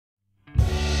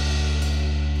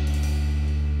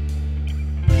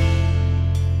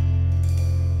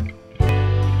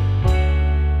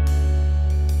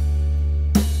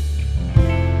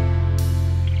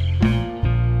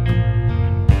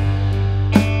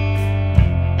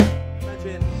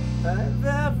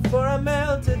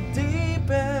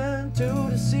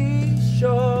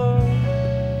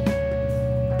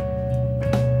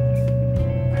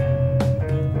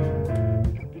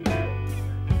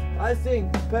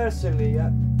think personally,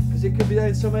 because it could be done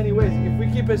in so many ways. If we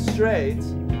keep it straight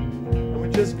and we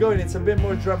just go, and it's a bit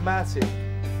more dramatic.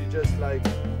 If you just like,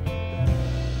 I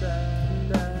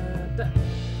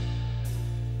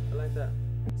like that.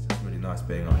 It's just really nice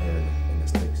being out here in the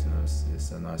sticks. You know,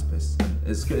 it's a nice place.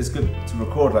 It's good to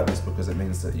record like this because it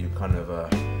means that you're kind of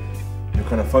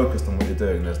focused on what you're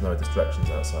doing. There's no distractions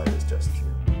outside. It's just.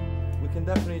 We can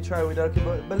definitely try with our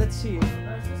keyboard, but let's see.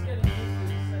 Just getting used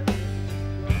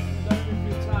to a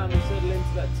few times and settle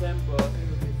into that tempo. I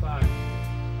think it'll be fine. I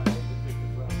hope it fits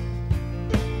as well.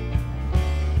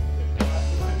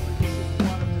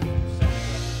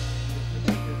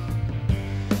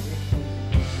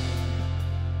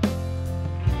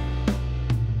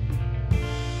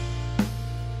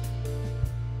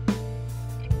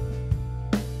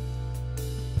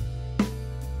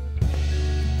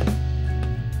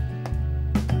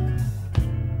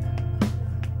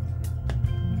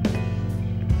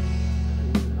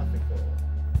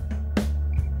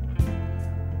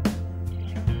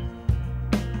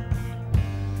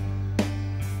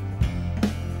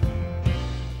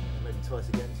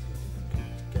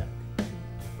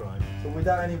 So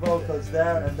without any vocals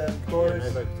there, and then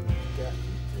chorus. And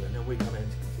then we come in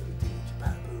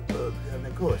and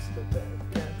then chorus.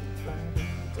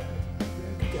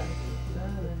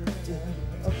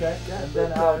 Okay, and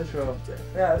then outro.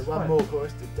 Yeah, that's one fine. more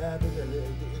chorus.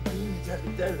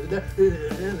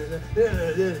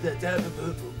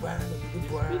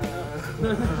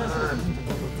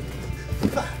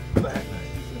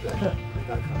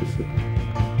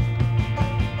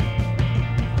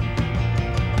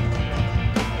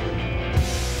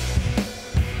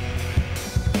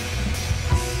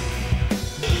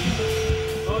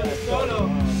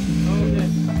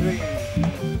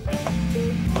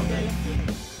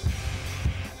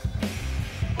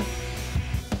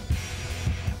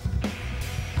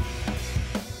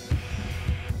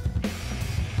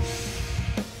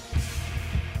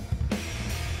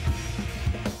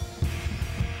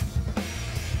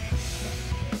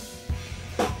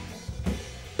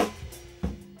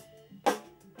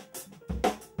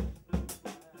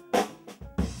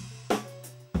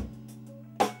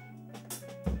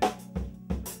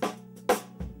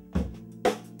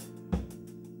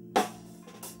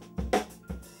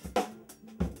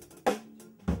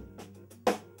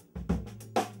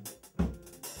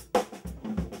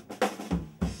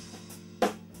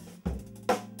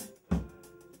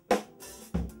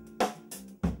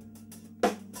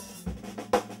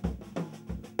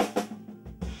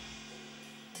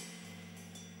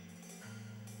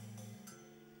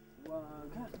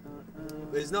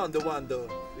 It's not the one though,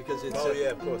 because it's. Oh yeah,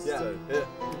 of course. Yeah. So.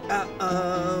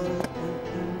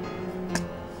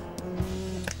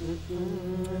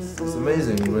 It's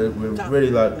amazing. We're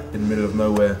really like in the middle of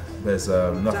nowhere. There's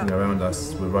nothing around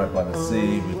us. We're right by the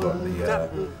sea. We've got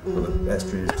the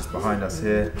estuary just behind us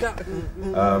here.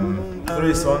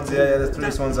 3 swans, yeah, there's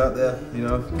 3 swans out there, you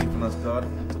know, keeping us guard.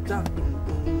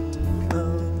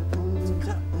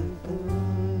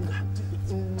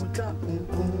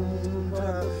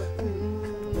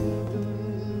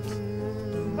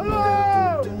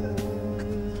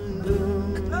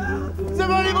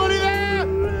 Somebody there!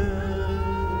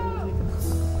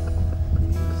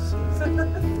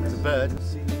 It's a bird.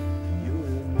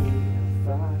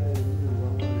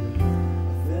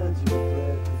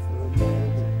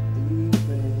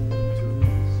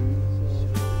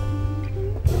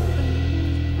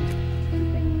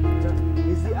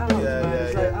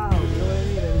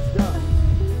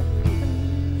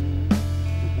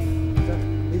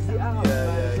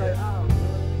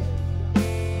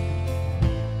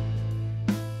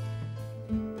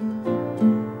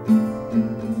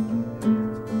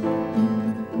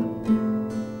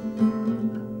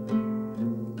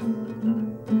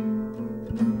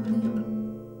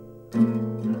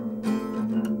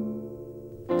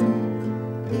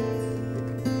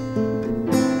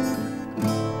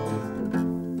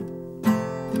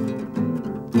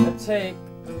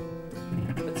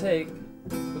 a take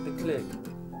with the click,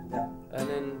 and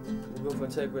then we'll go for a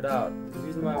take without. The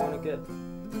reason why I want to get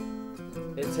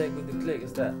a take with the click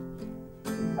is that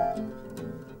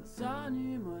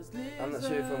I'm not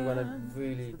sure if I'm gonna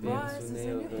really be able to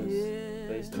nail those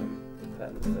bass drum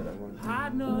patterns that I want.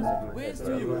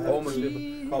 Almost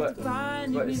be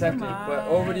but exactly. But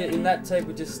already in that take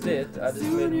we just did, I just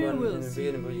made one in the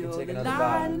beginning, but you can take another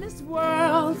bar. This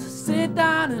world, sit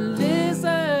down and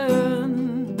listen.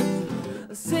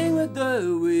 Sing with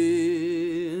the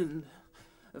wind,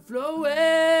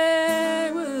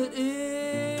 flowing with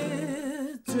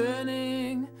it,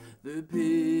 turning the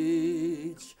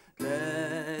page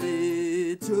that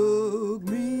it took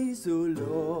me so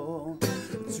alone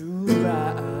to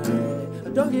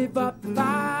ride. Don't give up the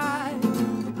fight.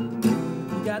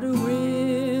 You gotta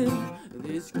win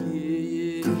this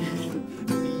game.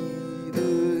 Be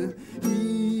the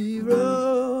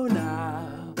hero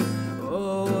now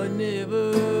or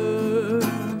never,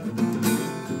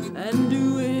 and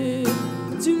do it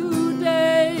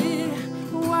today.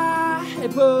 Why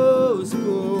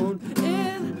postpone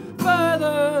it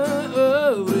further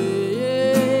away?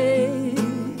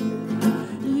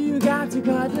 You got to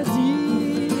cut the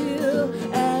deal,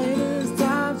 and it's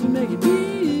time to make it real.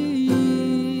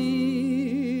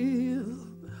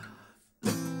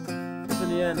 To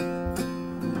the end.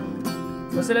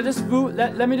 So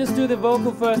let me just do the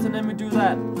vocal first, and then we do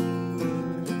that.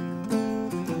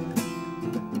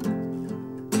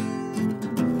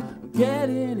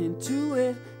 Getting into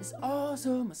it is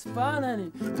also much fun,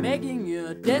 and in making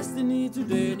your destiny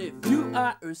today. And if you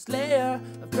are a slayer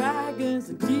of dragons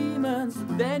and demons,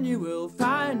 then you will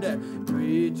find that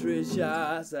great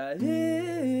treasures are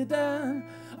hidden,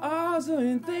 also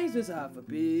in things which are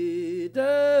forbidden.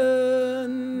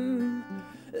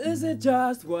 Is it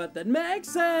just what that makes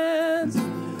sense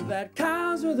that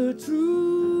counts for the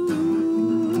truth?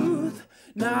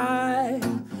 Night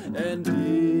and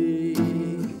day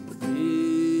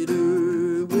fade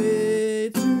away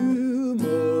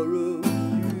tomorrow.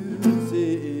 You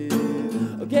say,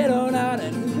 oh, get on out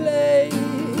and play,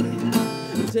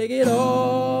 take it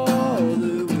all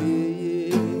the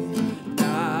way.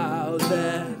 Now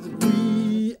that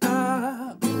we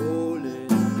are holding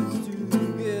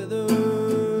together,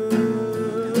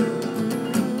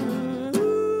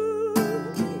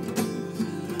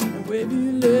 and wave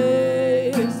your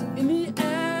legs in the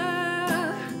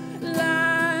air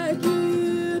like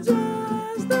you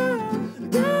just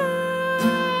don't care.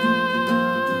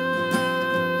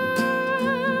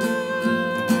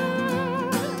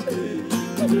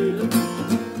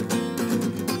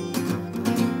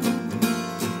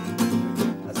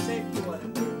 A safety one.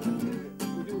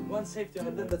 We do one safety and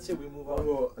then that's it. We move on. One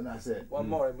more, and that's it. One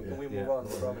more and we move on. I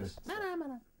Yeah. promise.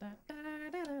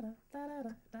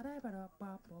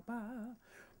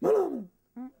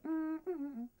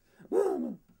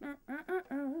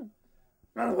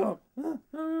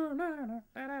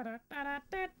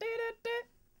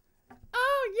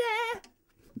 Oh yeah!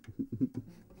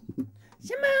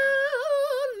 Come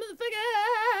on, motherfucker!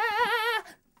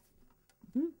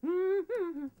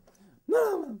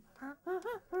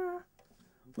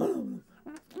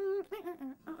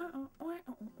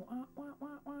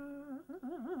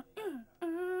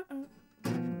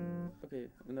 Okay,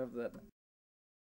 enough of that.